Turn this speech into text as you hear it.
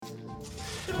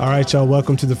All right, y'all.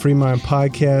 Welcome to the Free Mind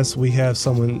Podcast. We have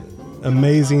someone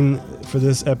amazing for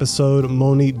this episode,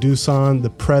 Monique Duson,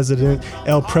 the president,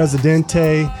 El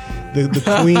Presidente, the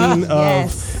queen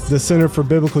Yes. of the Center for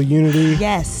Biblical Unity.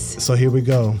 Yes. So here we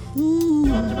go.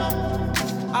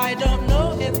 I don't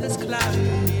know if it's cloudy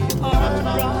or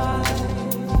bright.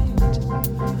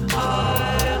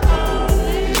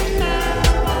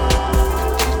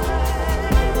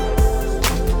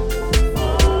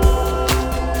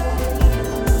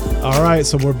 All right,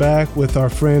 so we're back with our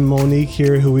friend Monique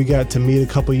here, who we got to meet a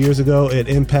couple years ago at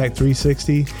Impact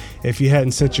 360. If you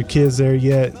hadn't sent your kids there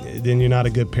yet, then you're not a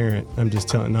good parent. I'm just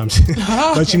telling. No, I'm just,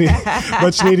 but you need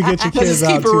to get your kids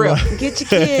out too. Get your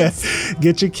kids.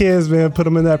 Get your kids, man. Put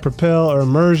them in that Propel or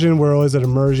Immersion. We're always at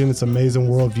Immersion. It's amazing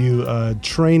worldview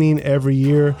training every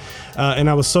year, and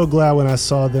I was so glad when I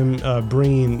saw them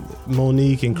bringing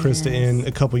Monique and Krista in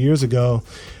a couple years ago,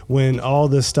 when all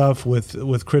this stuff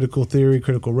with critical theory,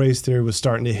 critical race theory was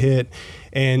starting to hit.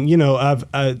 And, you know,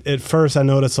 at first I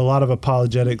noticed a lot of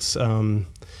apologetics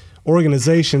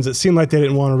organizations, it seemed like they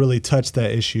didn't want to really touch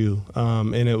that issue.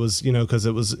 And it was, you know, because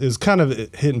it was kind of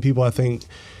hitting people, I think,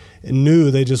 knew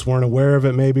they just weren't aware of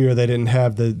it maybe, or they didn't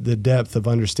have the depth of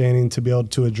understanding to be able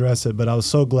to address it. But I was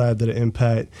so glad that at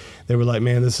Impact, they were like,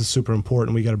 man, this is super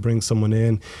important. We got to bring someone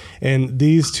in. And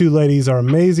these two ladies are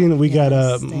amazing. We got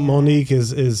Monique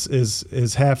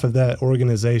is half of that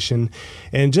organization.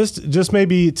 And just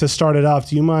maybe to start it off,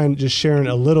 do you mind just sharing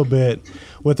a little bit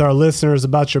with our listeners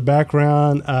about your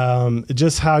background,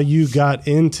 just how you got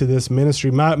into this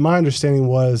ministry? My understanding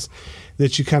was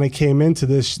that you kind of came into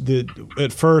this,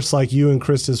 at first, like you and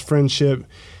Krista's friendship,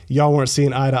 y'all weren't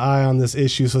seeing eye to eye on this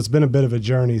issue. So it's been a bit of a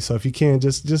journey. So if you can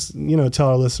just, you know, tell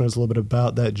our listeners a little bit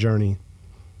about that journey.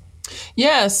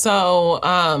 Yeah. So,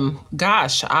 I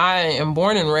am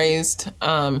born and raised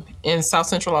in South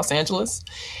Central Los Angeles,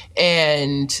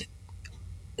 and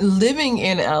living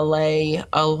in LA,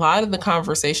 a lot of the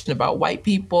conversation about white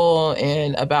people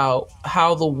and about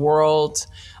how the world,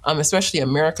 especially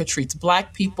America, treats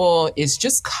Black people is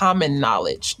just common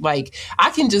knowledge. Like, I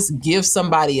can just give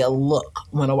somebody a look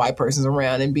when a white person's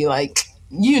around and be like,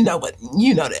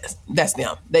 that's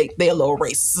them. They a little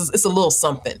racist. It's a little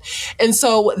something. And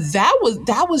so that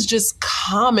was just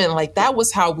common. Like, that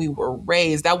was how we were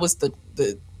raised. That was the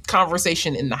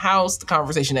conversation in the house, the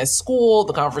conversation at school,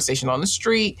 the conversation on the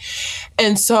street.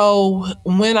 And so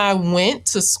when I went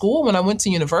to school, when I went to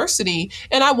university,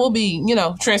 and I will be, you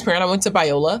know, transparent, I went to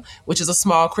Biola, which is a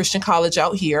small Christian college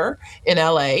out here in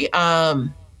LA.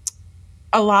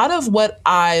 A lot of what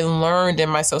I learned in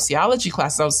my sociology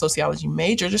classes, I was a sociology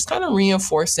major, just kind of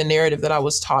reinforced the narrative that I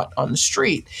was taught on the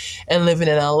street and living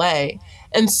in LA.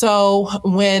 And so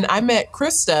when I met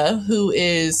Krista, who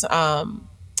is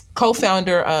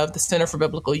co-founder of the Center for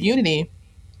Biblical Unity,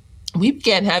 we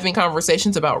began having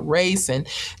conversations about race and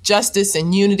justice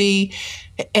and unity.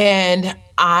 And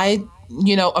I,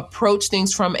 you know, approach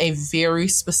things from a very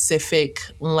specific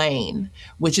lane,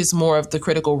 which is more of the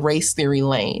critical race theory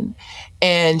lane.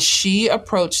 And she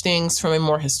approached things from a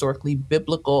more historically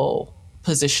biblical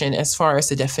position as far as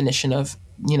the definition of,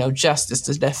 you know, justice,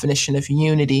 the definition of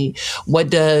unity. What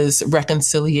does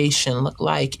reconciliation look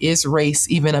like? Is race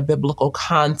even a biblical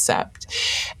concept?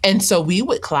 And so we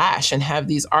would clash and have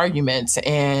these arguments,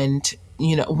 and,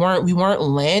 you know, we weren't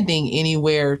landing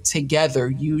anywhere together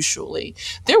usually.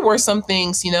 There were some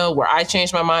things, you know, where I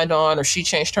changed my mind on, or she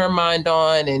changed her mind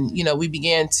on, and, you know, we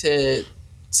began to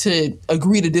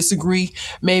agree to disagree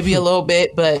maybe a little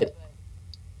bit, but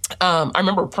I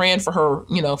remember praying for her,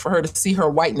 you know, for her to see her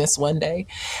whiteness one day.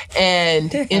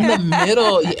 And in the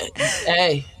middle,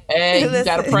 hey, you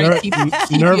got to pray. Keep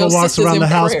Nerva your walks sisters around in the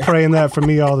house prayer. praying that for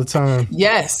me all the time.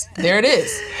 Yes, there it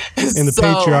is. In the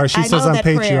patriarch, she says I'm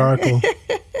patriarchal.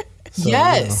 So,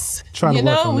 yes. Trying to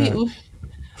work on that.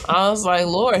 I was like,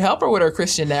 Lord, help her with her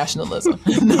Christian nationalism.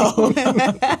 No.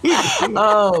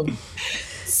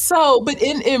 But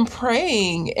in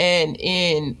praying and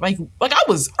in like I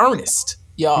was earnest,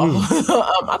 y'all.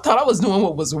 I thought I was doing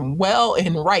what was well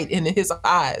and right in his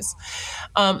eyes.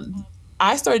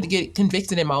 I started to get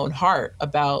convicted in my own heart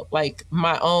about like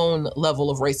my own level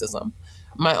of racism,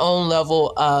 my own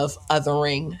level of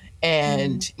othering.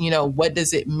 And, you know, what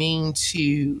does it mean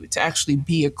to actually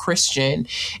be a Christian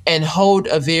and hold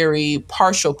a very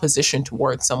partial position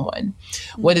towards someone?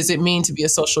 What does it mean to be a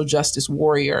social justice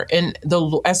warrior? And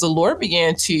as the Lord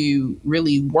began to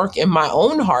really work in my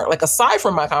own heart, like aside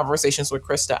from my conversations with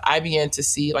Krista, I began to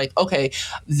see like, okay,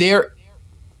 there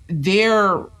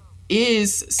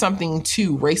is something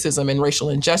to racism and racial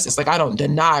injustice. Like, I don't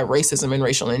deny racism and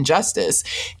racial injustice.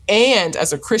 And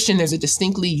as a Christian, there's a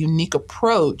distinctly unique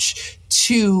approach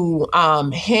to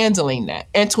handling that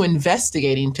and to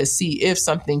investigating to see if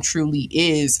something truly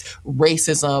is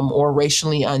racism or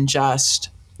racially unjust,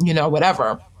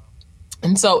 whatever.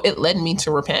 And so it led me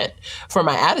to repent for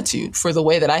my attitude, for the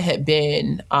way that I had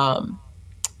been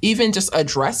even just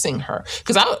addressing her.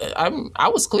 Because I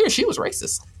was clear she was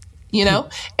racist,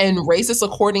 and racist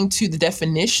according to the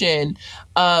definition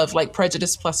of like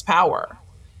prejudice plus power.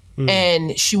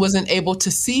 And she wasn't able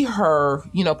to see her,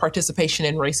 participation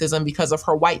in racism because of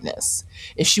her whiteness.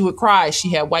 If she would cry,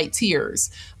 she had white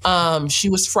tears. She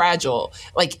was fragile.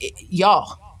 Like,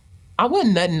 y'all, I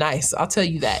wasn't nothing nice. I'll tell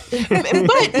you that. But,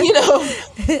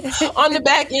 on the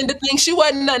back end of things, she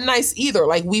wasn't nothing nice either.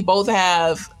 Like, we both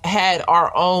have had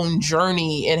our own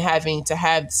journey in having to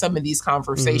have some of these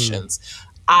conversations.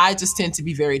 I just tend to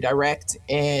be very direct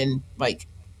and like,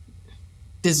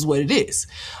 this is what it is.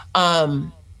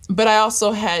 But I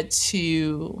also had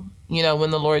to,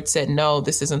 when the Lord said, no,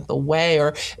 this isn't the way,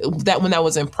 or that when that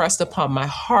was impressed upon my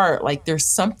heart, like there's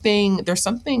something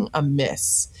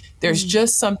amiss. There's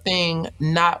just something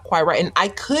not quite right. And I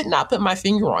could not put my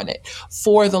finger on it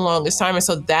for the longest time. And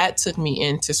so that took me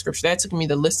into scripture. That took me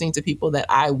to listening to people that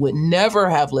I would never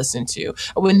have listened to.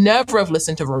 I would never have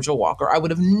listened to Virgil Walker. I would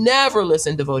have never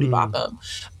listened to Vodi Bakum,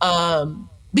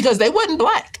 because they wasn't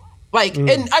Black. Like,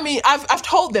 and I mean, I've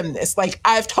told them this. Like,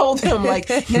 I've told them, like,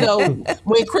 when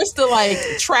Krista like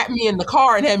trapped me in the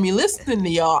car and had me listening to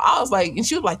y'all, I was like, and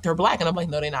she was like, they're Black, and I'm like,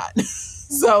 no, they're not.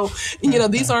 So,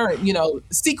 these aren't,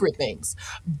 secret things.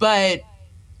 But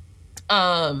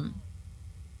the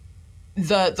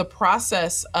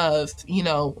process of,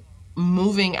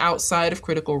 moving outside of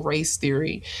critical race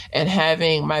theory and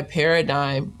having my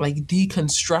paradigm like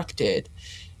deconstructed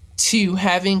to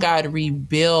having God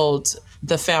rebuild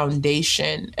the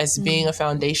foundation as being a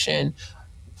foundation,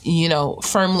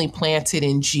 firmly planted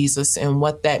in Jesus and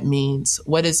what that means.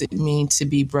 What does it mean to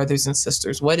be brothers and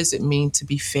sisters? What does it mean to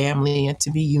be family and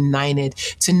to be united,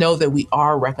 to know that we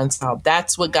are reconciled?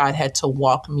 That's what God had to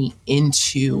walk me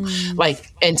into,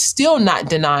 like, and still not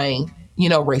denying,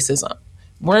 racism.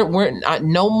 We're not,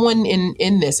 no one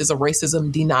in this is a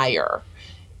racism denier.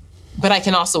 But I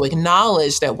can also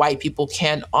acknowledge that white people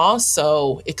can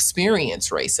also experience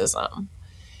racism.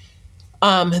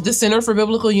 The Center for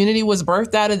Biblical Unity was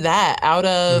birthed out of that, out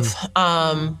of,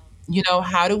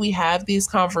 how do we have these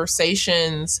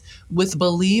conversations with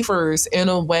believers in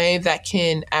a way that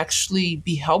can actually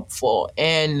be helpful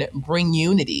and bring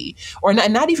unity, or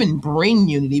not even bring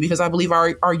unity, because I believe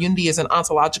our unity is an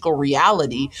ontological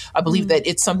reality. I believe that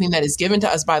it's something that is given to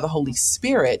us by the Holy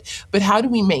Spirit. But how do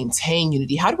we maintain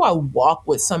unity? How do I walk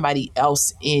with somebody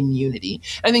else in unity?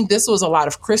 I think this was a lot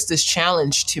of Krista's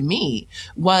challenge to me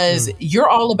was you're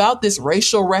all about this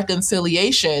racial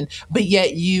reconciliation, but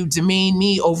yet you demean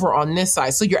me over on this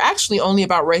side. So you're actually only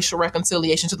about racial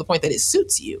reconciliation to the point that it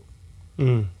suits you.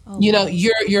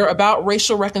 You're about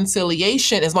racial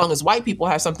reconciliation as long as white people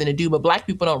have something to do, but Black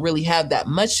people don't really have that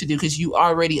much to do because you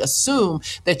already assume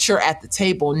that you're at the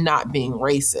table not being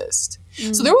racist.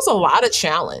 So there was a lot of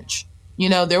challenge.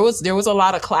 There was a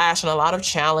lot of clash and a lot of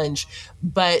challenge,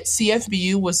 but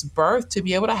CFBU was birthed to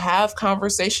be able to have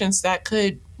conversations that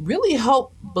could really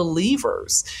help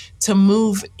believers to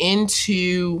move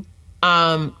into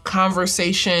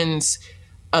conversations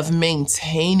of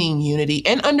maintaining unity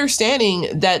and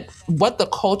understanding that what the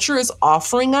culture is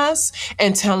offering us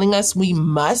and telling us we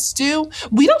must do,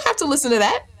 we don't have to listen to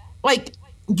that. Like,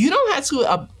 you don't have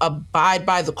to abide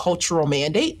by the cultural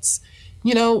mandates.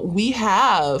 We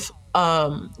have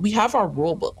our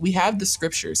rule book, we have the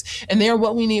scriptures, and they are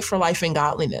what we need for life and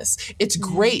godliness. It's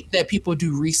great that people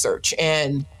do research,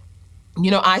 and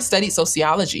I studied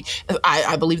sociology.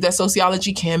 I believe that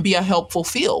sociology can be a helpful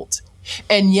field.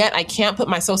 And yet I can't put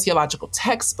my sociological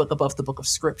textbook above the book of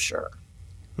scripture.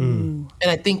 And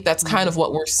I think that's kind of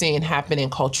what we're seeing happen in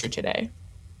culture today.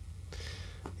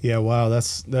 Yeah, wow,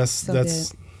 that's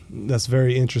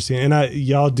very interesting. And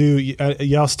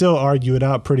y'all still argue it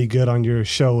out pretty good on your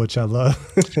show, which I love.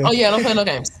 Oh yeah, I don't play no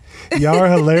games. Y'all are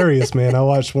hilarious, man. I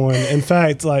watched one. In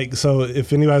fact, so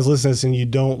if anybody's listening to this and you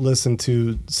don't listen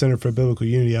to Center for Biblical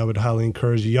Unity, I would highly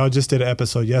encourage you. Y'all just did an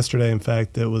episode yesterday, in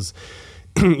fact, that was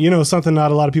something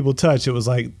not a lot of people touch. It was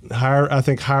like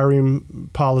hiring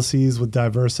policies with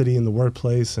diversity in the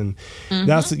workplace. And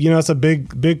that's, it's a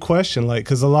big question, like,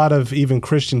 because a lot of even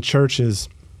Christian churches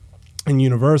and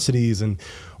universities and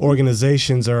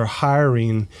organizations are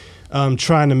hiring,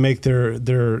 trying to make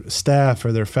their staff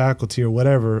or their faculty or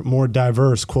whatever more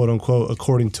diverse, quote unquote,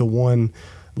 according to one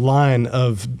line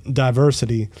of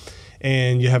diversity.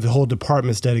 And you have whole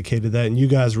departments dedicated to that. And you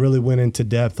guys really went into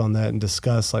depth on that and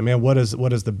discussed, like, man, what is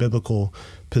the biblical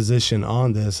position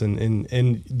on this?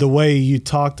 And the way you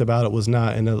talked about it was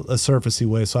not in a surfacey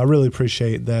way. So I really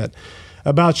appreciate that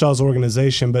about y'all's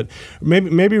organization. But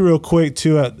maybe real quick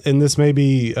too, and this may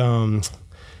be,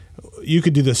 you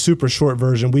could do the super short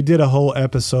version. We did a whole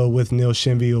episode with Neil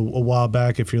Shenvi a while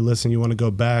back. If you're listening, you want to go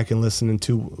back and listen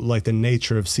into like the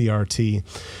nature of CRT.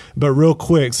 But real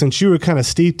quick, since you were kind of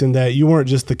steeped in that, you weren't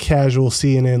just the casual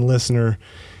CNN listener.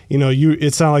 You know,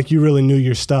 it sounded like you really knew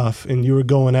your stuff and you were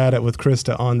going at it with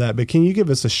Krista on that. But can you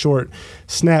give us a short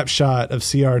snapshot of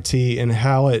CRT and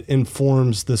how it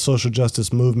informs the social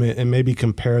justice movement and maybe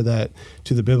compare that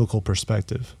to the biblical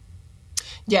perspective?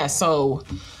 Yeah, so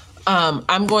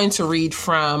I'm going to read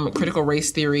from Critical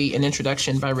Race Theory, an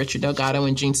introduction by Richard Delgado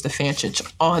and Gene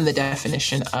Stefanchich on the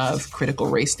definition of critical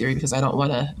race theory, because I don't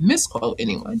want to misquote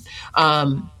anyone.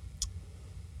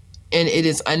 And it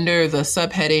is under the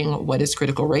subheading, What is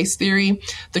Critical Race Theory?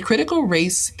 The critical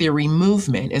race theory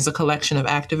movement is a collection of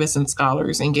activists and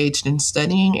scholars engaged in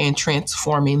studying and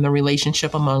transforming the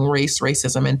relationship among race,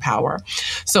 racism, and power.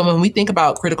 So when we think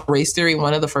about critical race theory,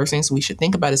 one of the first things we should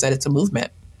think about is that it's a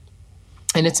movement.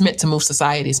 And it's meant to move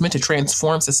society. It's meant to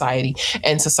transform society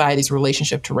and society's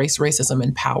relationship to race, racism,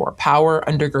 and power. Power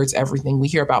undergirds everything. We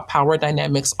hear about power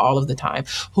dynamics all of the time.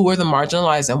 Who are the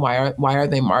marginalized and why are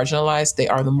they marginalized? They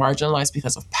are the marginalized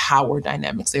because of power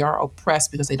dynamics. They are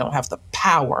oppressed because they don't have the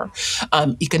power,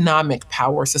 economic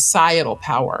power, societal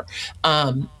power.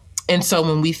 And so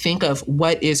when we think of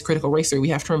what is critical race theory, we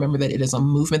have to remember that it is a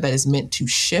movement that is meant to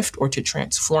shift or to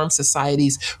transform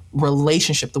society's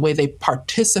relationship, the way they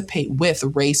participate with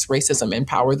race, racism, and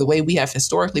power. The way we have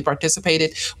historically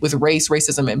participated with race,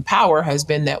 racism, and power has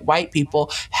been that white people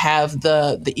have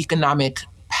the economic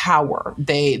power.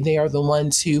 They are the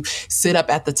ones who sit up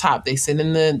at the top. They sit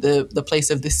in the place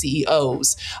of the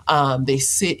CEOs. They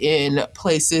sit in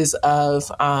places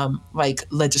of like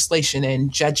legislation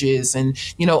and judges and,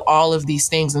 you know, all of these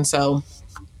things. And so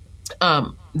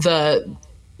the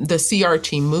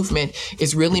CRT movement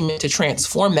is really meant to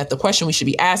transform that. The question we should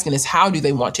be asking is, how do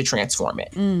they want to transform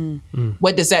it?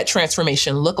 What does that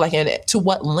transformation look like? And to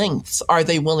what lengths are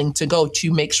they willing to go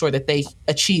to make sure that they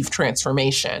achieve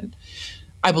transformation?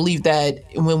 I believe that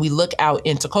when we look out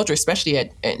into culture, especially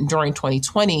during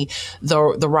 2020,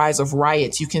 the rise of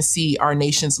riots, you can see our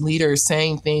nation's leaders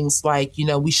saying things like, you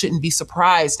know, we shouldn't be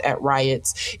surprised at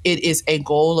riots. It is a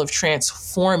goal of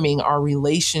transforming our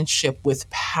relationship with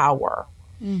power.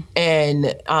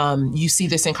 And you see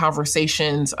this in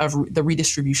conversations of the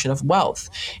redistribution of wealth.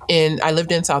 And I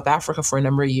lived in South Africa for a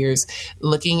number of years,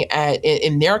 looking at,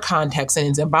 in their context and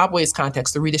in Zimbabwe's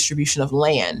context, the redistribution of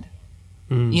land.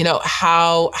 You know,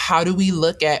 how do we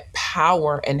look at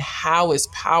power and how is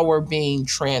power being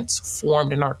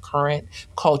transformed in our current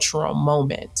cultural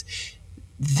moment?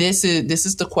 This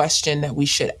is the question that we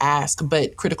should ask.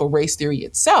 But critical race theory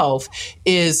itself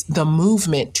is the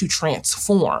movement to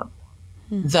transform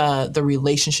the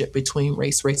relationship between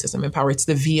race, racism, and power. It's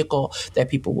the vehicle that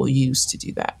people will use to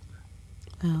do that.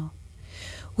 Oh.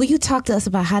 Will you talk to us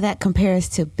about how that compares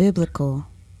to biblical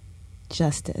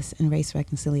justice and race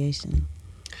reconciliation?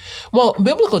 Well,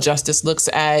 biblical justice looks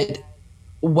at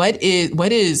what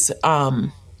is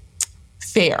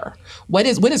fair, what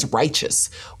is righteous,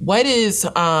 what is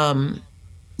when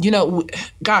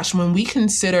we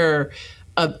consider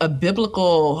a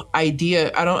biblical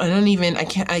idea,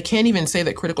 I can't even say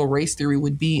that critical race theory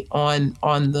would be on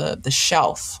the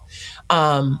shelf.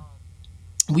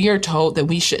 We are told that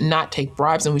we should not take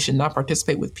bribes and we should not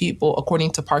participate with people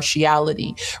according to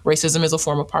partiality. Racism is a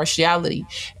form of partiality.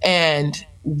 And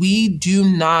we do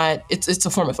not, it's a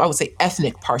form of, I would say,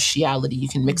 ethnic partiality. You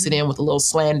can mix it in with a little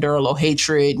slander, a little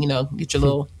hatred, you know, get your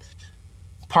little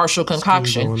partial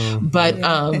concoction. But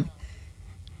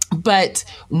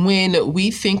when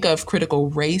we think of critical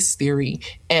race theory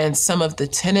and some of the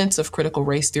tenets of critical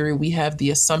race theory, we have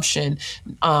the assumption,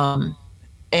 and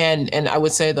I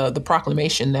would say the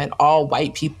proclamation that all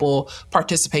white people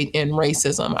participate in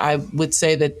racism. I would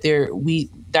say that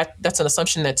that's an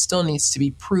assumption that still needs to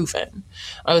be proven.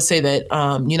 I would say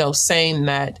that, saying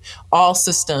that all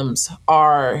systems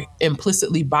are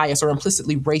implicitly biased or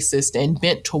implicitly racist and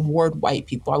bent toward white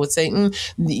people, I would say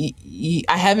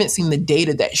I haven't seen the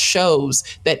data that shows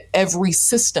that every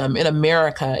system in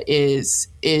America is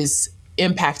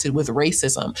impacted with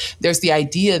racism. There's the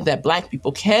idea that Black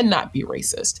people cannot be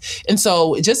racist. And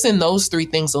so just in those three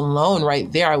things alone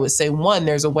right there, I would say, one,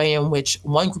 there's a way in which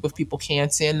one group of people can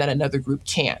sin that another group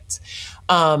can't.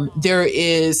 there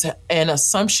is an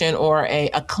assumption or a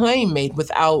claim made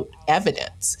without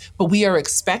evidence, but we are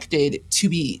expected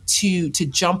to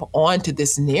jump onto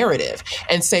this narrative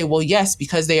and say, well, yes,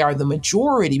 because they are the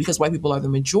majority, because white people are the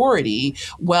majority,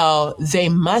 well, they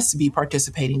must be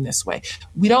participating this way.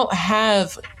 We don't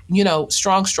have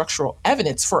strong structural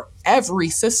evidence for every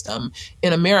system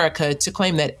in America to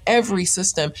claim that every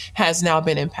system has now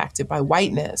been impacted by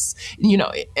whiteness.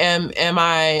 Am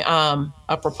I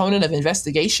a proponent of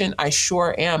investigation? I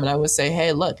sure am. And I would say,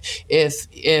 hey, look,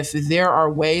 if there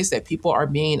are ways that people are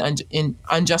being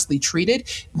unjustly treated,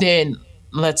 then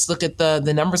let's look at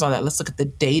the numbers on that. Let's look at the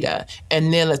data.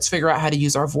 And then let's figure out how to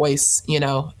use our voice,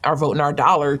 our vote and our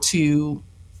dollar to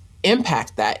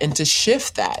impact that and to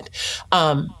shift that.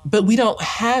 But we don't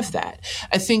have that.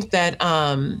 I think that,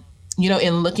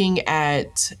 in looking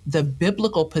at the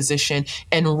biblical position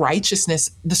and righteousness,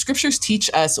 the scriptures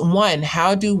teach us, one,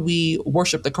 how do we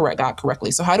worship the correct God correctly?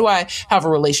 So how do I have a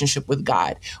relationship with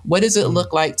God? What does it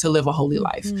look like to live a holy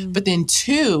life? But then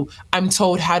two, I'm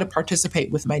told how to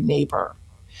participate with my neighbor.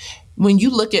 When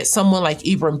you look at someone like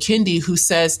Ibram Kendi, who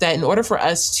says that in order for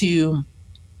us to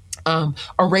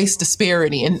erase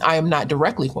disparity, and I am not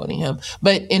directly quoting him,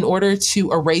 but in order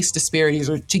to erase disparities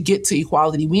or to get to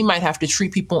equality, we might have to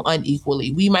treat people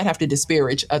unequally. We might have to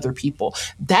disparage other people.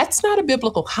 That's not a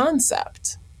biblical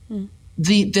concept.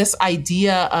 This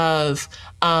idea of,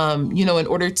 in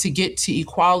order to get to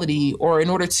equality or in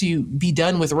order to be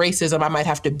done with racism, I might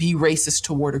have to be racist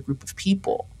toward a group of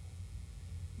people.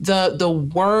 The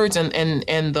words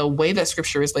and the way that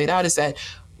scripture is laid out is that,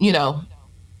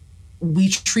 we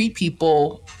treat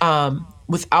people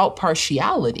without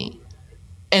partiality.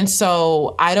 And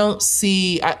so I don't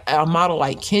see a model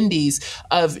like Kendi's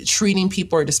of treating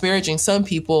people or disparaging some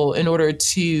people in order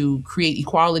to create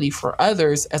equality for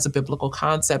others as a biblical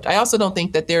concept. I also don't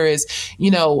think that there is,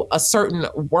 a certain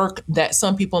work that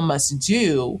some people must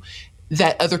do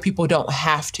that other people don't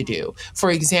have to do.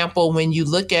 For example, when you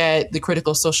look at the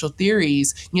critical social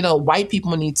theories, white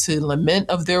people need to lament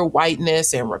of their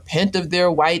whiteness and repent of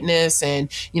their whiteness and,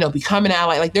 become an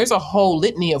ally. Like there's a whole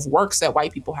litany of works that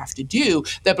white people have to do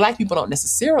that Black people don't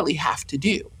necessarily have to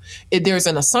do. There's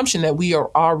an assumption that we are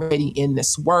already in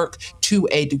this work to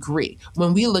a degree.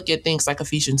 When we look at things like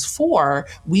Ephesians 4,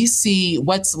 we see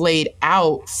what's laid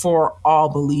out for all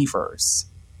believers.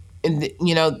 And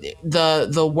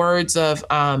the words of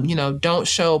don't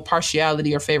show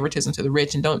partiality or favoritism to the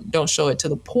rich and don't show it to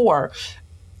the poor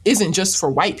isn't just for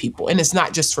white people, and it's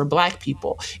not just for Black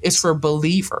people. It's for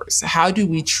believers. How do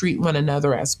we treat one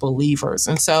another as believers?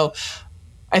 And so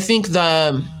I think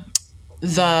the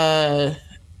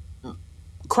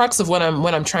crux of what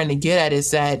I'm trying to get at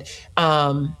is that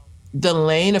the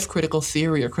lane of critical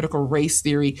theory or critical race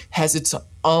theory has its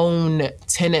own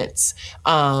tenets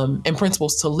and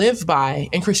principles to live by,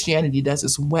 and Christianity does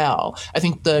as well. I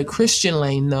think the Christian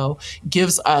lane, though,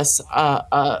 gives us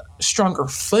a stronger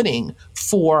footing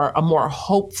for a more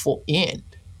hopeful end.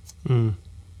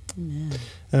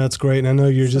 That's great. And I know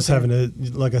you're just having to,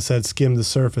 like I said, skim the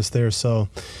surface there. So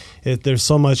there's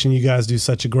so much, and you guys do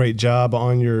such a great job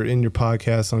in your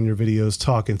podcast, on your videos,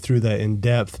 talking through that in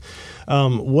depth.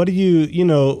 What do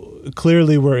you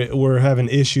clearly we're having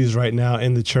issues right now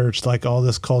in the church. Like all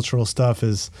this cultural stuff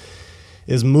is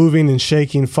moving and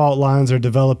shaking. Fault lines are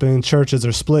developing. Churches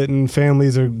are splitting.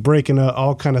 Families are breaking up.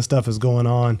 All kind of stuff is going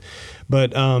on.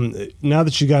 But now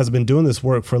that you guys have been doing this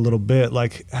work for a little bit,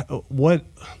 like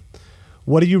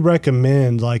what do you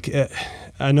recommend? Like,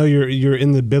 I know you're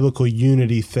in the biblical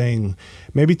unity thing.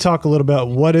 Maybe talk a little about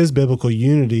what is biblical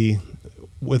unity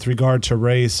with regard to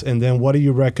race, and then what do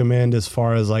you recommend as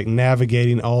far as like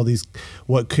navigating all these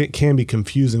what can be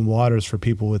confusing waters for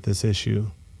people with this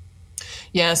issue?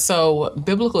 Yeah, so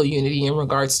biblical unity in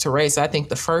regards to race, I think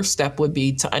the first step would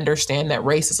be to understand that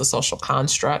race is a social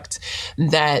construct,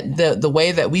 that the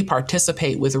way that we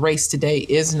participate with race today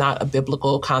is not a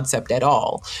biblical concept at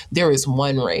all. There is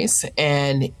one race,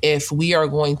 and if we are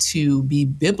going to be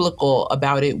biblical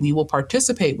about it, we will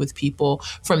participate with people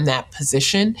from that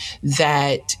position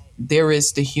that there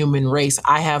is the human race.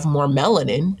 I have more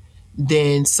melanin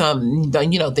than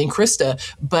than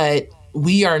Krista, but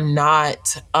we are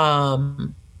not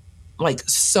like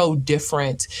so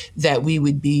different that we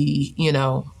would be,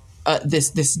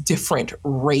 this different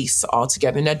race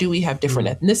altogether. Now, do we have different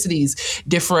ethnicities,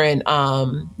 different,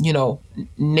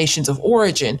 nations of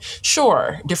origin?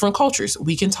 Sure, different cultures.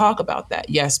 We can talk about that.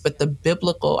 Yes, but the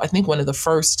biblical, I think one of the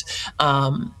first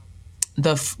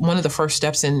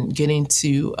steps in getting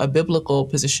to a biblical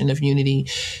position of unity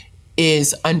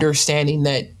is understanding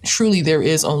that truly there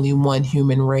is only one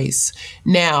human race.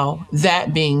 Now,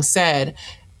 that being said,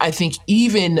 I think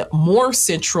even more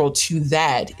central to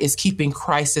that is keeping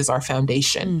Christ as our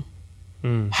foundation.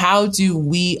 How do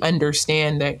we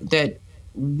understand that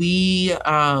we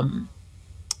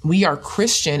are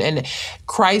Christian, and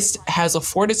Christ has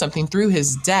afforded something through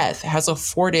his death, has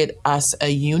afforded us a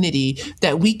unity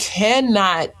that we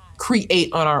cannot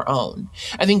create on our own.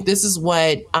 I think this is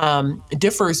what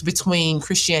differs between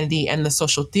Christianity and the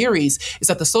social theories, is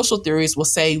that the social theories will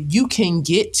say you can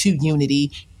get to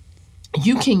unity,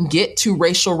 you can get to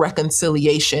racial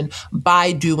reconciliation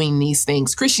by doing these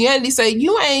things. Christianity say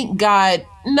you ain't got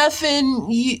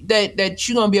nothing that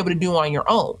you're going to be able to do on your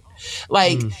own.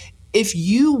 Like, if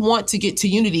you want to get to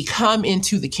unity, come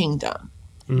into the kingdom.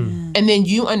 And then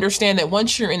you understand that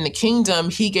once you're in the kingdom,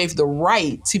 he gave the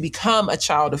right to become a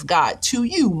child of God to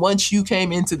you once you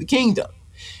came into the kingdom.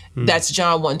 That's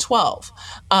John 1:12.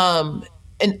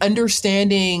 And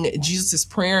understanding Jesus'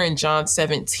 prayer in John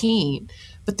 17,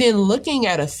 but then looking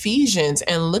at Ephesians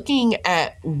and looking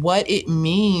at what it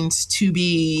means to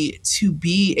be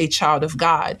a child of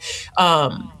God,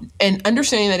 and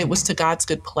understanding that it was to God's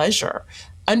good pleasure,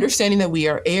 understanding that we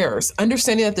are heirs,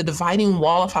 understanding that the dividing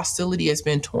wall of hostility has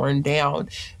been torn down.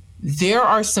 There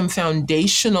are some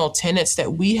foundational tenets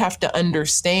that we have to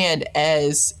understand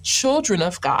as children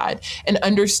of God, and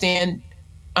understanding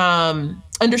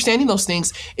those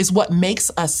things is what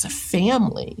makes us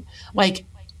family. Like,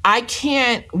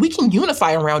 we can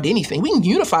unify around anything. We can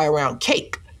unify around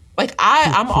cake. Like,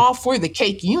 I'm all for the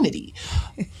cake unity.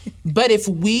 But if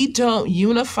we don't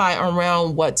unify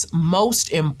around what's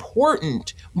most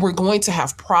important, we're going to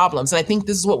have problems. And I think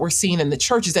this is what we're seeing in the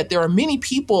church, is that there are many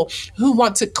people who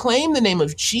want to claim the name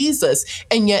of Jesus,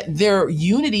 and yet their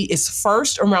unity is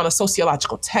first around a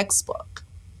sociological textbook.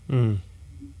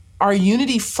 Our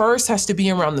unity first has to be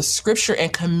around the scripture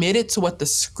and committed to what the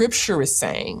scripture is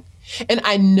saying. And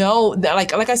I know that,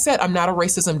 like I said, I'm not a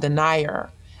racism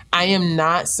denier. I am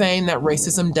not saying that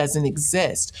racism doesn't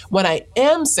exist. What I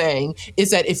am saying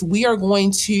is that if we are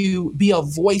going to be a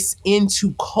voice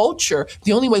into culture,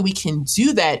 the only way we can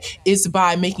do that is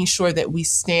by making sure that we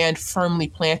stand firmly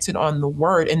planted on the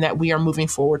word, and that we are moving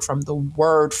forward from the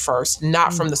word first,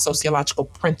 not from the sociological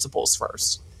principles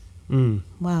first.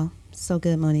 Wow. So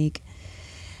good, Monique.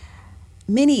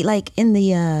 Many, like in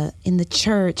the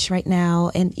church right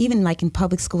now, and even like in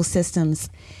public school systems,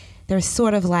 they're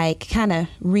sort of like kind of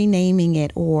renaming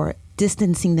it or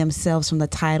distancing themselves from the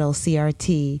title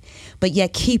CRT, but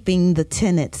yet keeping the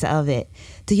tenets of it.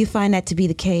 Do you find that to be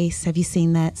the case? Have you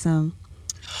seen that some?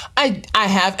 I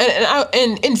have,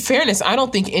 and in fairness, I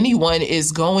don't think anyone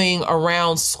is going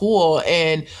around school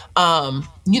and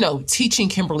teaching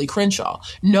Kimberly Crenshaw.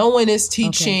 No one is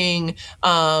teaching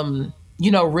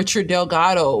Richard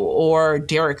Delgado or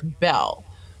Derek Bell.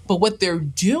 But what they're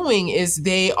doing is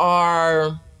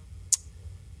they're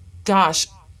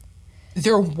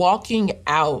walking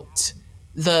out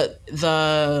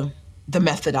the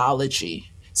methodology.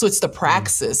 So it's the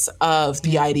praxis of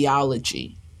the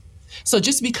ideology. So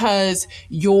just because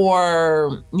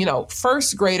your,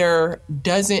 first grader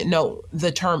doesn't know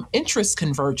the term interest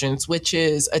convergence, which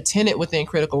is a tenet within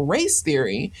critical race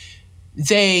theory,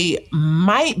 they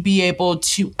might be able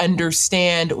to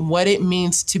understand what it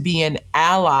means to be an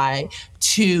ally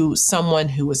to someone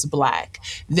who is Black.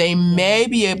 They may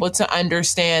be able to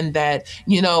understand that,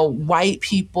 white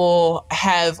people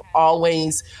have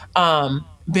always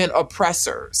been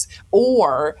oppressors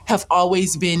or have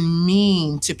always been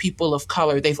mean to people of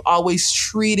color. They've always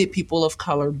treated people of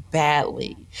color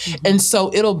badly. Mm-hmm. And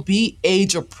so it'll be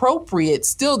age appropriate,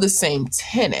 still the same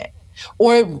tenet.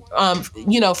 Or,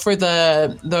 for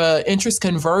the interest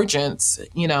convergence,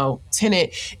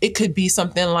 tenet, it could be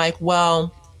something like,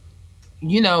 well,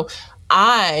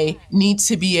 I need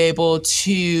to be able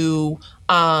to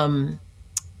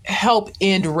help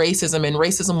end racism, and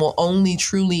racism will only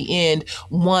truly end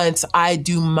once I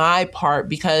do my part,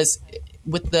 because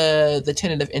with the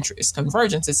tenet of interest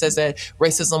convergence, it says that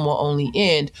racism will only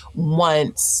end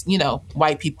once,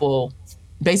 white people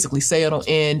basically say it'll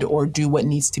end or do what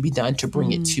needs to be done to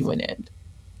bring it to an end.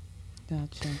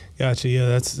 Gotcha. Yeah,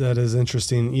 that is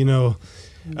interesting.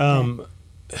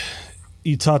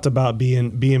 You talked about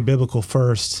being biblical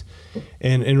first,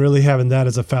 and really having that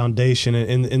as a foundation,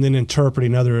 and then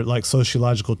interpreting other like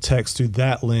sociological texts through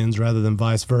that lens rather than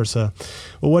vice versa.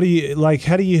 Well, what do you like?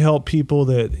 How do you help people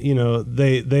that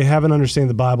they haven't understand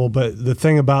the Bible, but the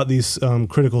thing about these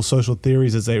critical social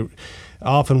theories is they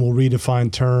often will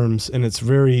redefine terms, and it's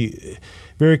very,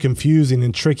 very confusing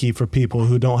and tricky for people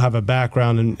who don't have a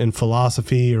background in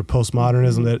philosophy or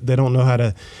postmodernism, that they don't know how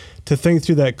to think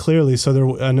through that clearly.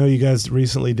 So I know you guys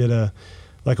recently did a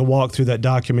like a walk through that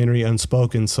documentary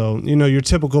Unspoken. So, your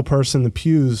typical person in the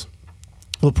pews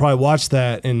will probably watch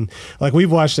that, and like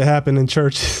we've watched it happen in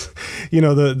church.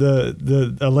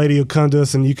 A lady will come to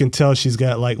us and you can tell she's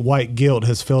got like white guilt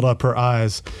has filled up her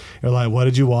eyes. You're like, what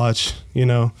did you watch?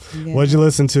 What did you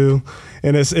listen to?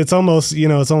 And it's almost,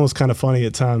 it's almost kind of funny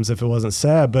at times if it wasn't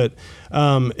sad, but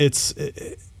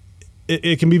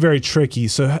it can be very tricky.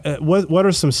 So what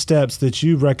are some steps that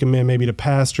you recommend maybe to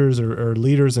pastors or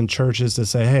leaders in churches to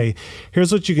say, hey,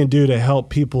 here's what you can do to help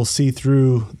people see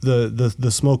through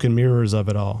the smoke and mirrors of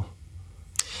it all?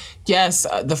 Yes.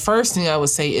 The first thing I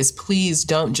would say is please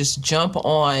don't just jump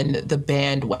on the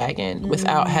bandwagon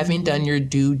without having done your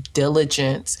due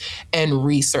diligence and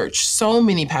research. So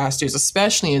many pastors,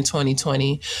 especially in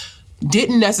 2020,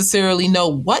 didn't necessarily know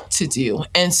what to do.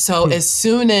 And so as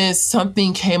soon as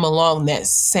something came along that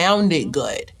sounded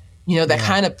good, that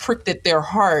kind of pricked at their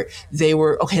heart, they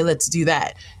were, okay, let's do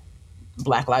that.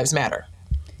 Black Lives Matter.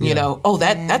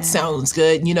 That sounds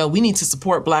good. We need to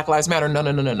support Black Lives Matter.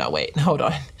 No, wait, hold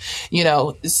on.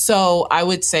 So I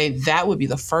would say that would be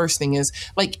the first thing is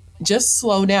like, just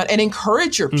slow down and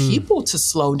encourage your people to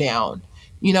slow down.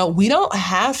 We don't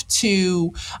have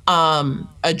to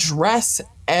address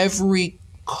every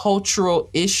cultural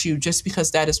issue just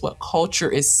because that is what culture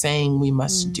is saying we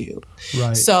must do.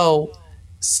 Right. So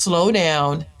slow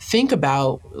down, think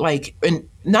about and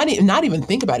not even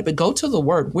think about it, but go to the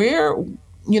word. Where,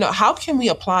 how can we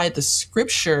apply the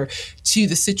scripture to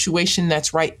the situation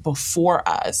that's right before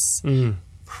us?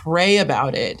 Pray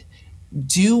about it.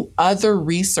 Do other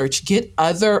research, get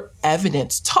other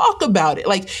evidence, talk about it.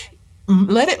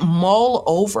 Let it mull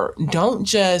over. Don't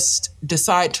just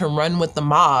decide to run with the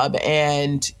mob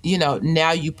and,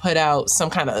 now you put out some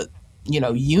kind of,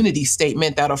 unity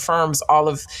statement that affirms all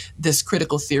of this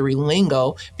critical theory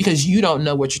lingo because you don't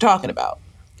know what you're talking about.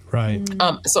 Right.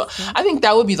 So I think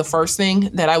that would be the first thing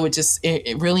that I would just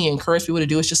really encourage people to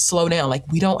do is just slow down.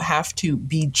 We don't have to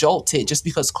be jolted just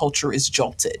because culture is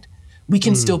jolted. We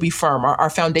can still be firm. Our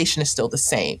foundation is still the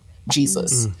same.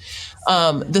 Jesus.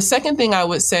 The second thing I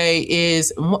would say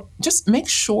is just make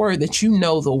sure that you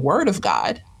know the word of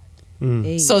God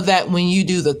so that when you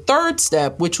do the third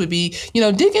step, which would be,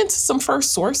 dig into some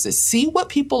first sources, see what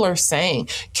people are saying.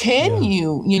 Can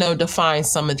you define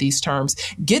some of these terms?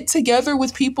 Get together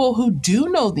with people who do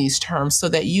know these terms so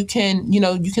that you can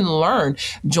learn.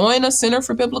 Join a Center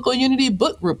for Biblical Unity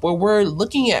book group where we're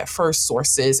looking at first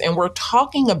sources and we're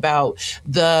talking about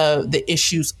the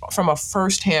issues from a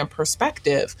firsthand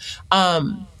perspective.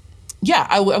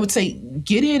 I would say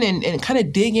get in and kind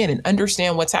of dig in and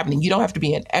understand what's happening. You don't have to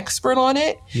be an expert on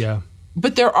it. Yeah.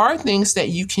 But there are things that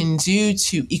you can do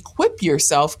to equip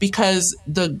yourself because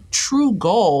the true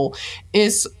goal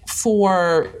is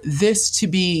for this to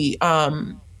be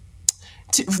for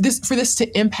this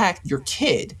to impact your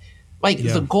kid.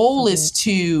 The goal is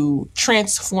to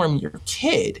transform your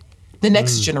kid, the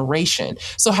next generation.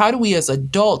 So how do we as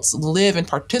adults live and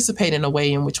participate in a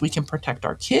way in which we can protect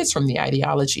our kids from the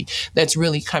ideology that's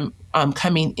really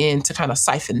coming in to kind of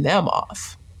siphon them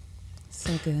off?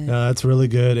 So good. That's really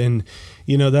good. And,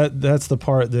 that's the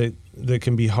part that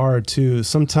can be hard too.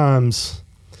 Sometimes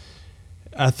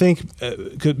I think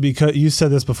because you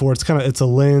said this before, it's a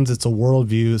lens, it's a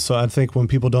worldview. So I think when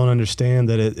people don't understand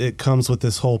that it comes with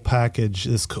this whole package,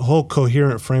 this whole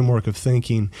coherent framework of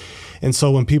thinking. And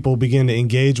so when people begin to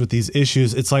engage with these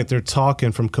issues, it's like they're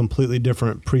talking from completely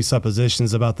different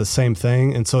presuppositions about the same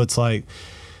thing. And so it's like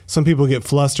some people get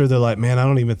flustered. They're like, man, I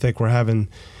don't even think we're having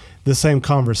the same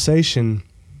conversation.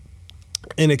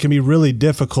 And it can be really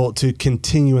difficult to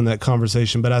continue in that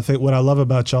conversation. But I think what I love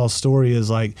about y'all's story is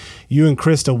you and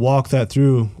Krista walked that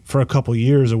through for a couple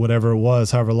years or whatever it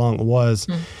was, however long it was.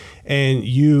 And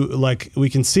you, we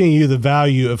can see in you the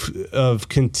value of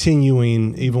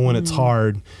continuing even when it's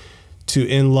hard to,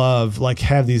 in love,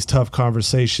 have these tough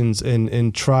conversations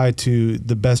and try to,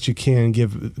 the best you can,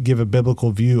 give a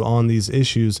biblical view on these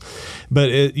issues.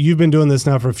 But you've been doing this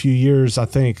now for a few years, I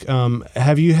think.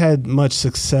 Have you had much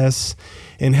success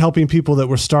in helping people that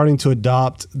were starting to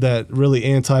adopt that really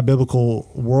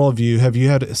anti-biblical worldview? Have you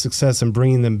had success in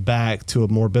bringing them back to a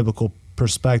more biblical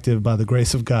perspective by the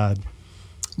grace of God?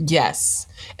 Yes.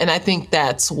 And I think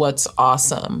that's what's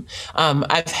awesome.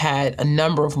 I've had a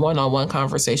number of one-on-one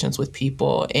conversations with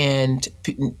people and,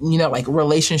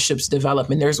 relationships develop.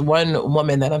 And there's one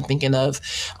woman that I'm thinking of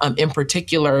in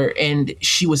particular, and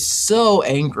she was so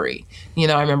angry.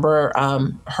 I remember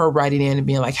her writing in and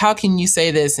being like, how can you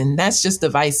say this? And that's just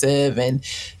divisive and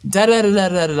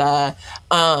da-da-da-da-da-da.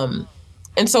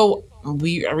 And so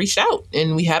I reached out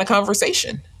and we had a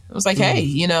conversation. I was like,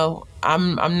 hey,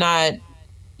 I'm not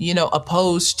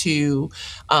opposed to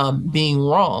being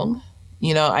wrong.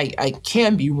 I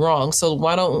can be wrong. So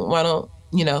why don't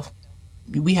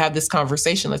we have this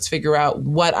conversation? Let's figure out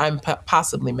what I'm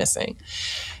possibly missing.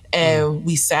 And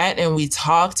we sat and we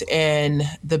talked, and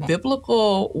the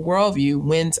biblical worldview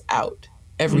wins out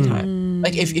every time.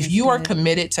 Like if you are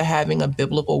committed to having a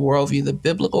biblical worldview, the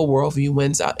biblical worldview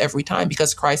wins out every time,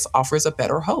 because Christ offers a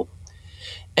better hope.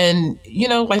 And,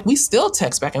 we still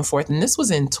text back and forth, and this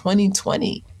was in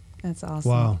 2020. That's awesome.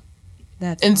 Wow.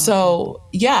 So,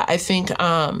 yeah, I think,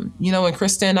 when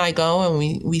Krista and I go and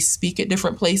we speak at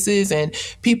different places, and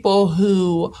people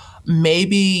who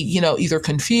maybe, either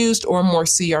confused or more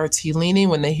CRT leaning,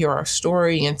 when they hear our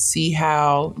story and see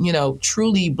how,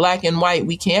 truly Black and white,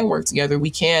 we can work together. We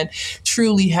can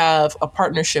truly have a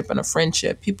partnership and a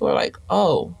friendship. People are like,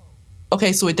 oh,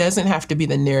 okay, so it doesn't have to be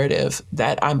the narrative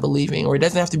that I'm believing, or it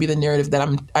doesn't have to be the narrative that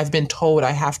I've been told I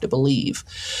have to believe.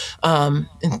 And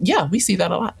yeah, we see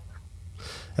that a lot.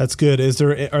 That's good.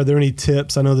 Are there any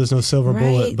tips? I know there's no silver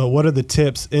bullet, but what are the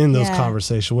tips in those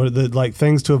conversations? What are the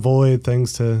things to avoid,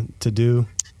 things to do?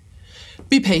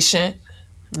 Be patient.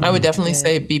 I would definitely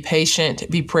say be patient,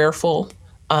 be prayerful,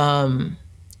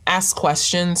 ask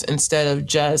questions instead of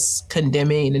just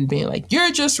condemning and being like,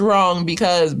 you're just wrong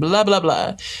because blah, blah,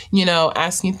 blah.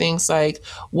 Asking things like,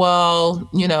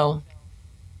 well,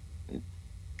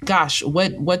 gosh,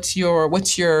 what's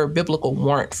your biblical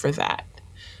warrant for that?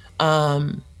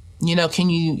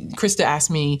 Krista asked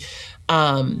me,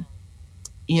 where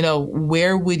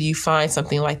would you find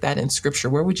something like that in Scripture?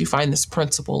 Where would you find this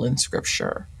principle in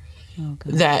Scripture?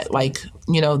 That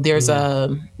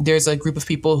there's a group of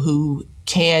people who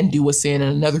can do a sin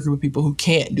and another group of people who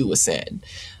can't do a sin.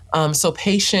 So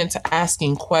patient,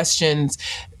 asking questions,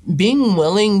 being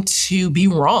willing to be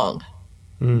wrong.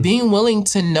 Being willing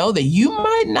to know that you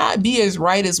might not be as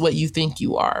right as what you think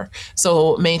you are.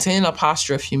 So maintaining a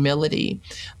posture of humility.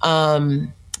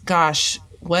 Gosh,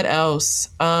 what else?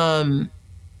 I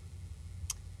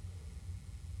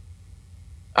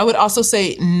would also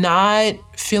say not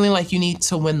feeling like you need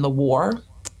to win the war.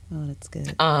 Oh, that's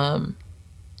good.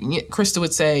 Krista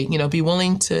would say, be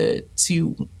willing to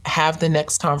have the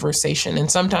next conversation. And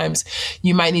sometimes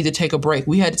you might need to take a break.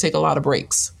 We had to take a lot of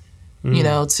breaks.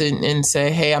 And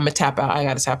say, hey, I'm gonna tap out. I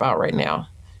got to tap out right now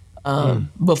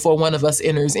before one of us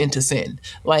enters into sin.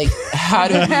 Like, how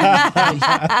do we?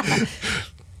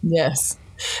 Yes,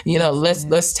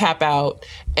 let's tap out.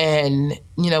 And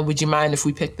would you mind if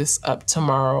we pick this up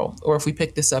tomorrow, or if we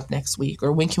pick this up next week,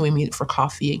 or when can we meet for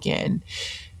coffee again,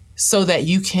 so that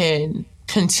you can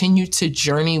continue to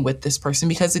journey with this person,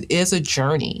 because it is a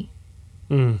journey.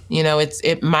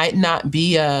 It might not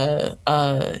be a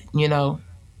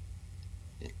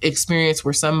experience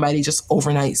where somebody just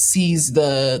overnight sees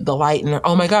the light and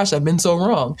oh my gosh, I've been so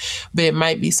wrong. But it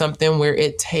might be something where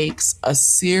it takes a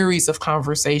series of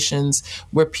conversations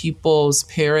where people's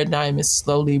paradigm is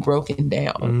slowly broken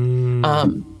down.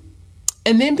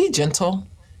 And then be gentle,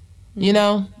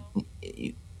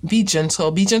 be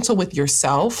gentle with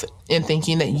yourself, and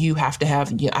thinking that I have to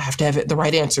have it the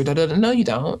right answer. No, you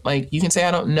don't. Like, you can say,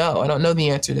 I don't know the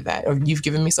answer to that, or you've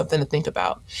given me something to think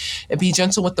about. And be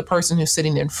gentle with the person who's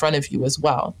sitting in front of you as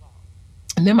well.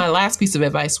 And then my last piece of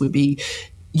advice would be,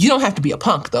 you don't have to be a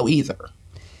punk though either.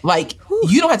 Like,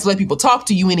 you don't have to let people talk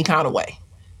to you any kind of way.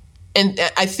 And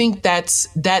I think that's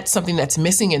something that's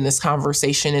missing in this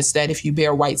conversation, is that if you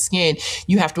bear white skin,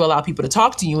 you have to allow people to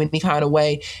talk to you in any kind of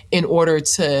way in order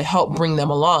to help bring them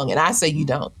along. And I say you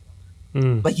don't.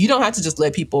 Like, you don't have to just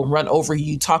let people run over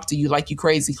you, talk to you like you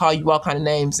crazy, call you all kind of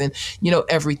names and,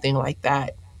 everything like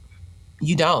that.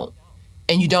 You don't.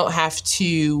 And you don't have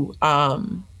to,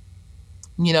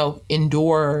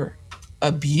 endure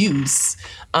abuse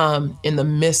in the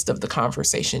midst of the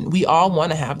conversation. We all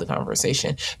want to have the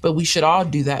conversation, but we should all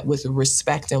do that with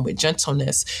respect and with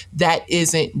gentleness. That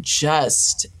isn't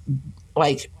just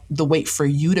like the weight for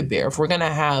you to bear. If we're going to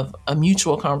have a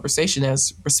mutual conversation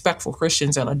as respectful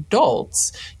Christians and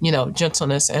adults,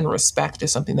 gentleness and respect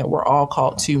is something that we're all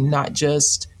called to, not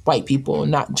just white people,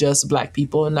 not just Black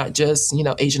people, and not just,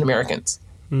 Asian Americans.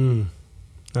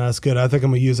 That's good. I think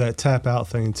I'm gonna use that tap out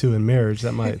thing too in marriage.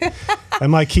 That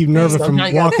might keep Nerva from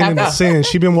walking into sin.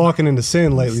 She's been walking into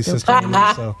sin lately, Sister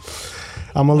Anna, so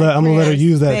I'm gonna let her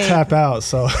use that tap out.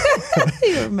 So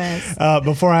You're a mess.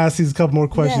 Before I ask these couple more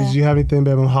questions, do you have anything,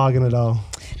 babe? I'm hogging it all.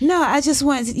 No, I just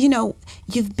want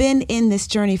you've been in this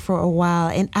journey for a while,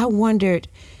 and I wondered,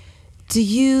 do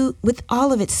you, with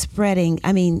all of it spreading,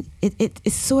 I mean,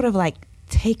 it's sort of like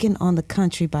taken on the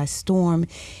country by storm.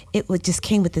 It just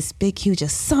came with this big, huge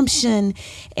assumption,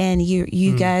 and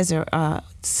you guys are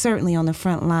certainly on the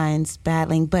front lines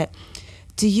battling. But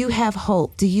do you have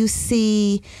hope? Do you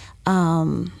see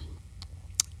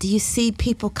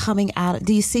people coming out?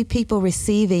 Do you see people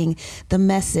receiving the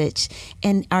message?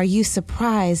 And are you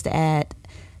surprised at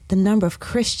the number of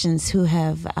Christians who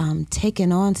have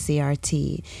taken on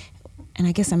CRT? And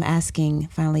I guess I'm asking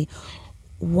finally,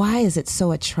 why is it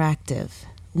so attractive?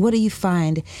 What do you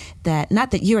find that,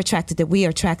 not that you're attracted, that we are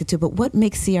attracted to, but what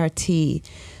makes CRT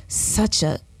such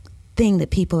a thing that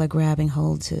people are grabbing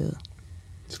hold to?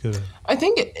 It's good. I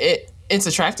think it's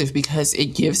attractive because it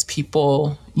gives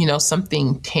people,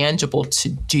 something tangible to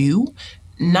do.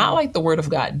 Not like the Word of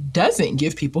God doesn't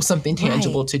give people something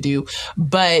tangible to do,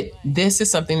 but this is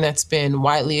something that's been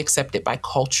widely accepted by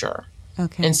culture.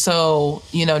 Okay. And so,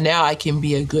 now I can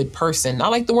be a good person.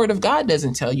 Not like the Word of God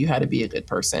doesn't tell you how to be a good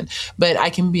person, but I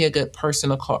can be a good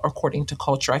person according to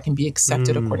culture. I can be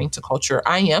accepted according to culture.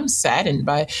 I am saddened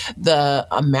by the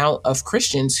amount of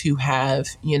Christians who have,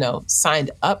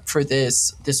 signed up for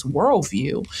this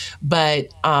worldview, but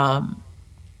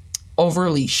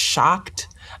overly shocked.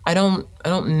 I don't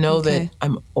know that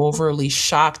I'm overly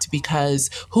shocked, because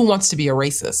who wants to be a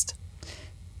racist?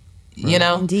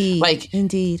 Indeed.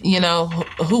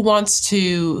 Who wants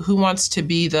to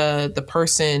be the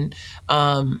person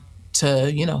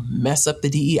to mess up the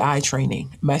DEI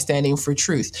training by standing for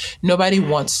truth? Nobody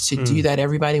wants to do that.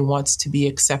 Everybody wants to be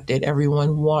accepted.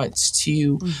 Everyone wants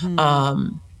to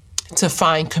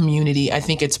find community. I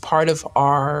think it's part of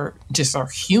our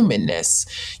humanness,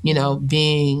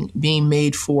 being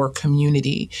made for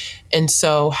community. And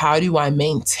so how do I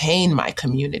maintain my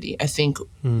community? I think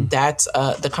that's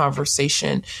the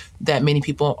conversation that many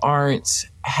people aren't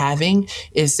having,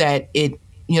 is that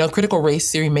critical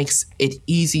race theory makes it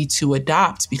easy to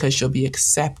adopt because you'll be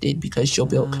accepted, because you'll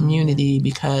build community,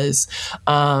 because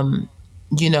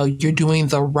you're doing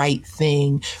the right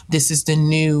thing. This is the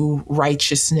new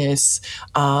righteousness.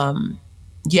 So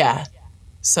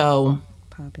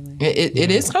popular.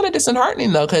 It is kind of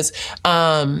disheartening though, because,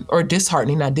 or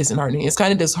disheartening, not disheartening. It's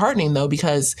kind of disheartening though,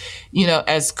 because,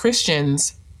 as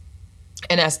Christians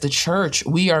and as the church,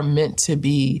 we are meant to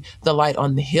be the light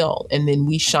on the hill. And then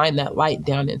we shine that light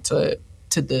down to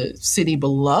the city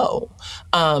below.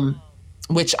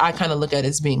 Which I kind of look at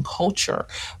as being culture.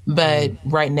 But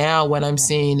right now, what I'm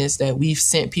seeing is that we've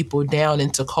sent people down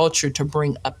into culture to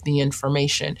bring up the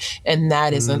information. And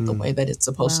that isn't the way that it's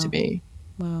supposed to be.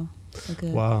 Wow. So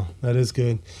good. Wow. That is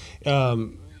good.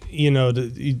 You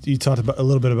talked about a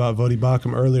little bit about Voddie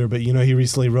Baucham earlier, but, he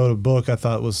recently wrote a book I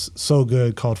thought was so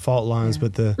good called Fault Lines.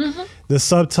 But the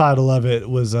subtitle of it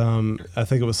was, I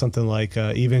think it was something like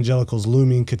Evangelicals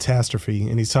Looming Catastrophe.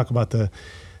 And he's talking about the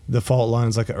fault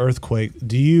lines like an earthquake.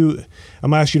 I'm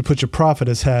gonna ask you to put your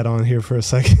prophetess hat on here for a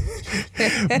second.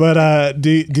 But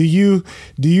do you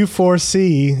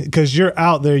foresee, because you're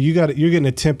out there, you're getting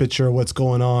a temperature of what's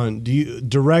going on. Do you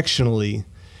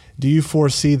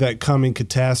foresee that coming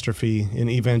catastrophe in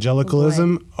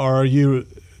evangelicalism? Or are you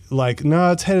like,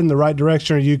 no, it's heading in the right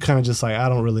direction? Or are you kind of just like, I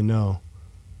don't really know?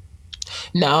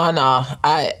 No.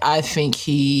 I think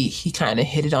he kind of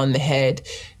hit it on the head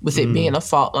with it being a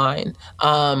fault line.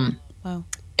 Wow.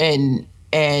 And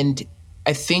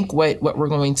I think what we're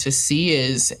going to see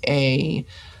is a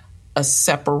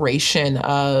separation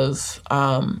of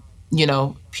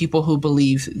people who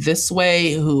believe this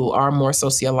way, who are more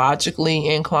sociologically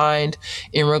inclined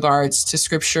in regards to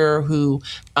scripture, who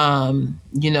live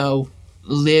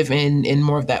in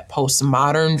more of that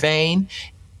postmodern vein,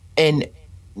 and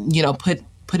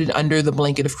put it under the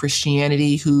blanket of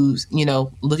Christianity, who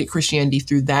look at Christianity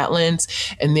through that lens.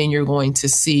 And then you're going to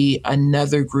see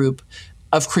another group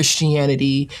of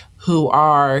Christianity who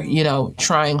are,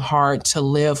 trying hard to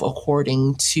live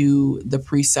according to the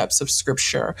precepts of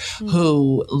scripture,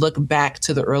 who look back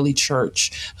to the early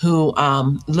church, who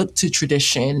look to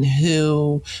tradition,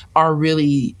 who are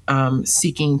really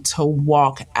seeking to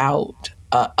walk out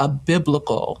a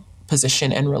biblical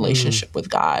position and relationship with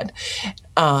God.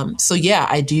 So yeah,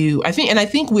 I do. I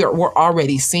think we're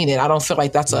already seeing it. I don't feel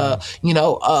like that's a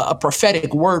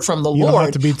prophetic word from the Lord. You don't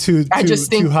have to be too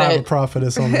high of a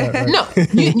prophetess on that. Right? No,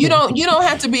 you don't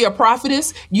have to be a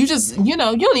prophetess. You just you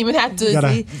don't even have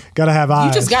to. Gotta have eyes.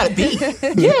 You just gotta be.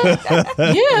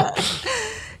 Yeah.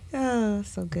 Oh,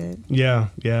 so good. Yeah.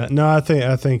 No, I think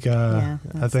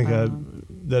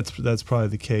that's probably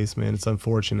the case, man. It's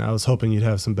unfortunate. I was hoping you'd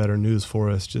have some better news for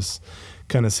us, just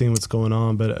kind of seeing what's going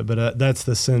on. But that's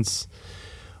the sense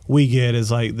we get,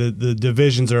 is like the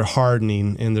divisions are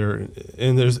hardening, and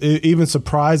there's even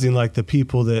surprising, like the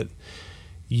people that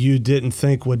you didn't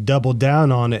think would double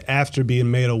down on it after being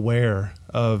made aware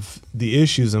of the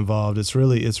issues involved. It's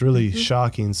really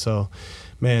shocking. So,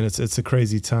 man, it's a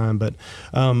crazy time. But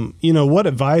what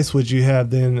advice would you have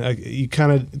then? You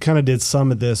kind of did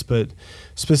some of this, but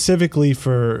specifically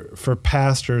for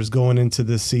pastors going into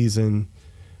this season,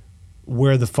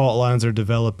 where the fault lines are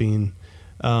developing.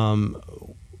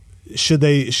 Should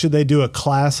they do a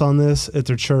class on this at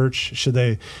their church? Should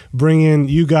they bring in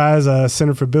you guys,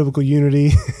 Center for Biblical Unity,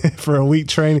 for a week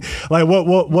training? Like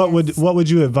what would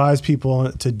you advise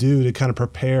people to do to kind of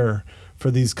prepare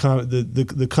for these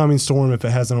the coming storm if it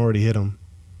hasn't already hit them?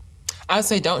 I would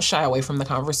say don't shy away from the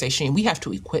conversation. We have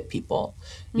to equip people.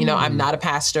 I'm not a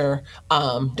pastor.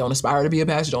 Don't aspire to be a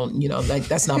pastor. Don't,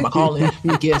 that's not my calling,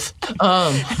 my gift,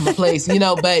 my place,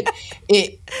 but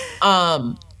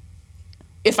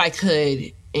if I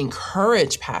could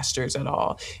encourage pastors at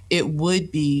all, it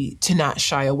would be to not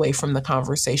shy away from the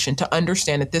conversation, to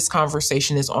understand that this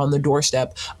conversation is on the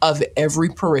doorstep of every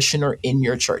parishioner in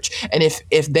your church. And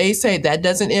if they say that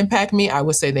doesn't impact me, I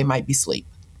would say they might be asleep.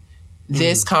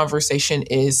 This conversation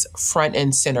is front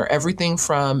and center. Everything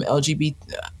from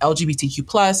LGBTQ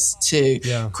plus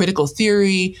to critical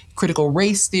theory, critical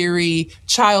race theory,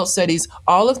 child studies,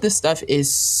 all of this stuff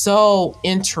is so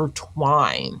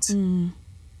intertwined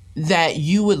that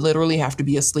you would literally have to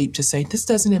be asleep to say, this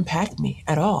doesn't impact me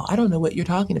at all. I don't know what you're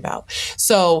talking about.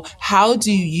 So how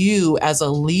do you as a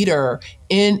leader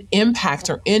impact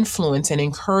or influence and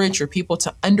encourage your people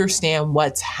to understand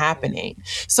what's happening?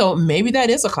 So maybe that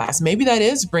is a class. Maybe that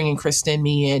is bringing Krista and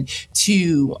me in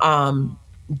to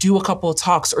do a couple of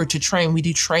talks or to train. We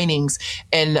do trainings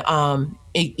and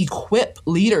equip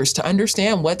leaders to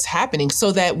understand what's happening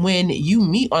so that when you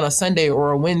meet on a Sunday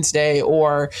or a Wednesday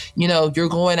or, you're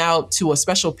going out to a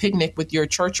special picnic with your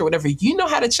church or whatever, you know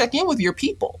how to check in with your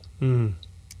people.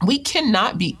 We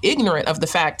cannot be ignorant of the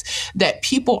fact that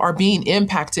people are being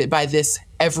impacted by this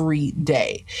every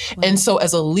day. Wow. And so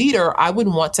as a leader, I would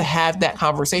want to have that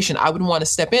conversation. I would want to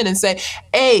step in and say,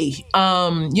 hey,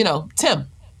 Tim,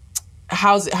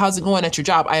 how's it going at your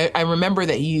job? I remember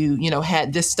that you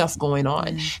had this stuff going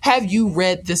on. Have you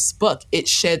read this book? It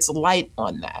sheds light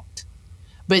on that.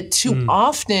 But too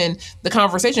often the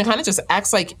conversation kind of just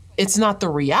acts like it's not the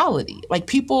reality. Like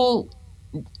people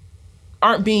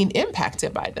aren't being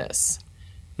impacted by this.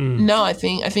 No, I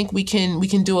think we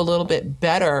can do a little bit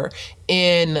better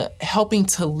in helping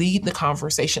to lead the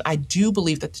conversation. I do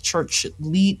believe that the church should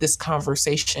lead this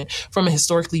conversation from a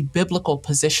historically biblical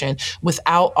position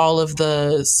without all of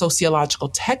the sociological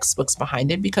textbooks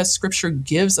behind it, because Scripture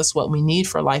gives us what we need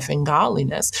for life and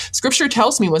godliness. Scripture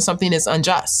tells me when something is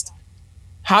unjust.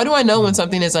 How do I know when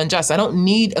something is unjust? I don't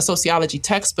need a sociology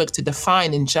textbook to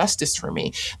define injustice for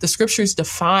me. The scriptures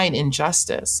define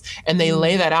injustice and they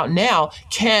lay that out. Now,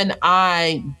 can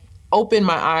I open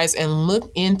my eyes and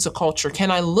look into culture? Can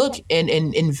I look and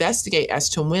investigate as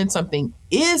to when something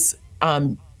is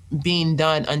being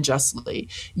done unjustly?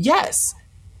 Yes.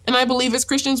 And I believe as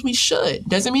Christians, we should.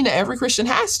 Doesn't mean that every Christian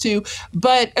has to,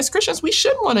 but as Christians, we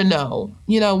should want to know,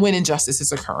 when injustice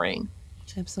is occurring.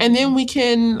 Absolutely. And then we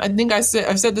can, I've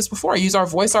said this before, use our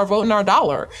voice, our vote, and our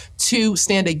dollar to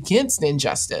stand against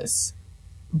injustice.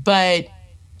 But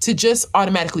to just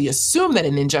automatically assume that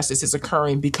an injustice is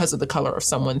occurring because of the color of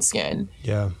someone's skin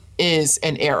is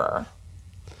an error.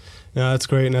 No, that's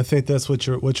great. And I think that's what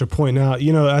you're pointing out.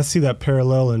 I see that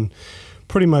parallel in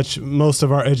pretty much most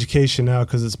of our education now,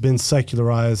 because it's been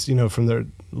secularized, from the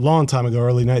long time ago,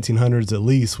 early 1900s at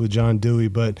least, with John Dewey.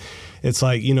 But it's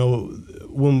like,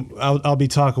 when I'll be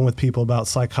talking with people about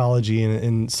psychology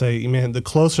and say, man, the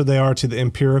closer they are to the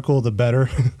empirical, the better.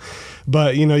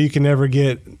 But, you can never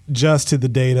get just to the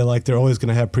data. Like they're always going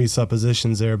to have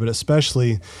presuppositions there. But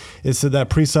especially it's at that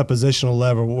presuppositional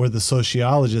level where the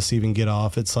sociologists even get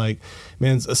off. It's like,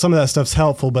 man, some of that stuff's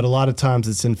helpful, but a lot of times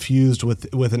it's infused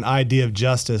with an idea of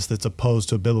justice that's opposed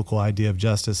to a biblical idea of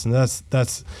justice. And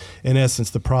that's in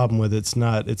essence the problem with it. It's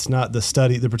not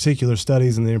the particular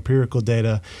studies and the empirical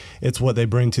data. It's what they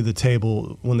bring to the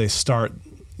table when they start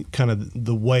kind of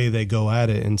the way they go at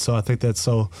it. And so I think that's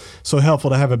so helpful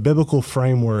to have a biblical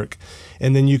framework,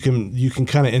 and then you can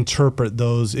kind of interpret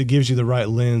those. It gives you the right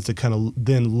lens to kind of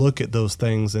then look at those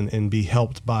things and be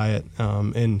helped by it,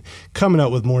 and coming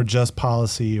up with more just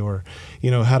policy, or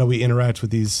how do we interact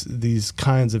with these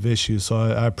kinds of issues. So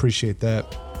I appreciate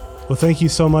that. Well, thank you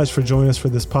so much for joining us for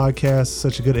this podcast.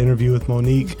 Such a good interview with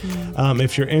Monique.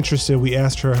 If you're interested, we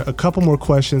asked her a couple more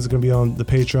questions. It's going to be on the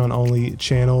Patreon only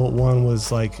channel. One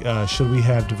was like, should we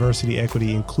have diversity,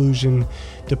 equity, inclusion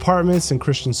departments in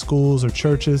Christian schools or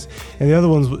churches? And the other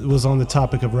one was on the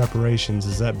topic of reparations.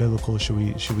 Is that biblical? Should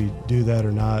we do that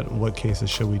or not? In what cases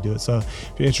should we do it? So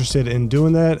if you're interested in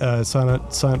doing that, sign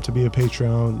up to be a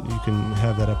Patreon. You can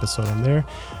have that episode on there,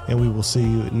 and we will see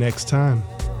you next time.